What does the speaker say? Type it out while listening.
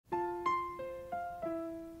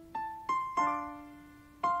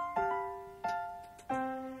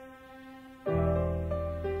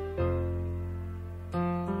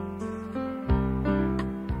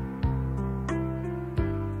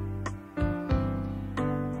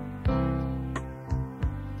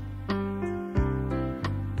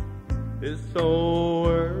This old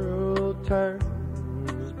world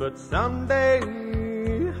turns, but someday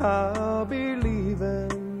I'll be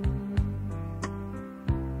leaving.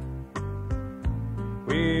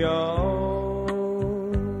 We all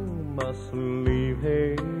must leave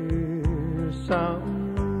here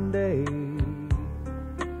someday.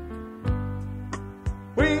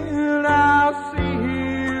 When I see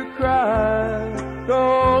you cry,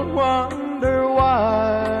 don't wonder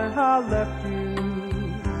why I left you.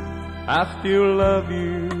 I still love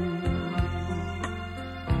you.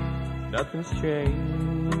 Nothing's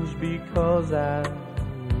changed because I've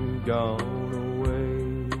gone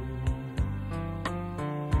away.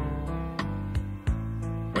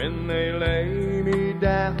 When they lay me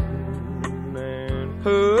down and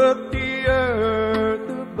put the earth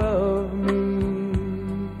above me,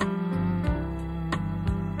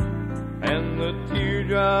 and the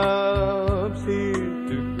teardrops hit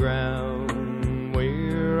the ground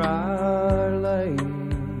where I lay,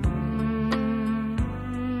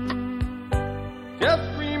 just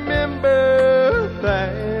remember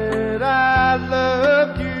that I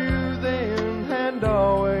loved you then and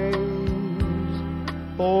always,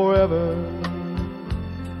 forever.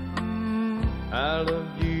 I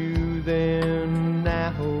love you then,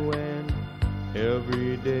 now, and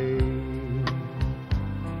every day.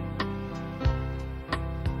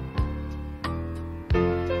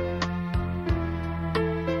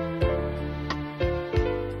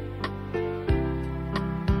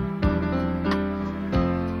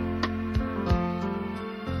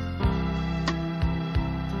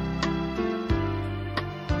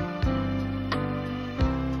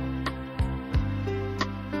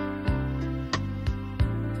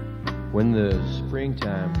 When the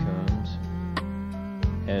springtime comes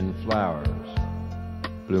and flowers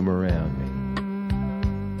bloom around me,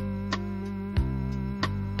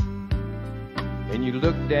 and you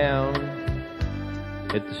look down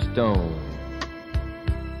at the stone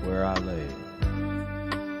where I lay,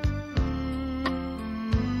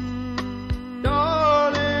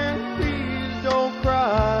 darling, please don't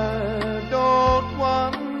cry, don't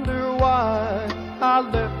wonder why I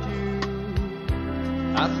left you.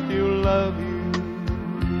 I still love you.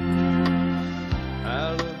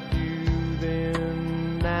 I love you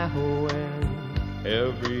then, now, and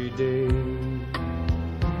every day.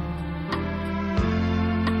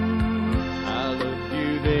 I love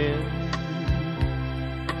you then,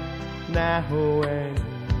 now, and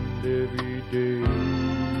every day.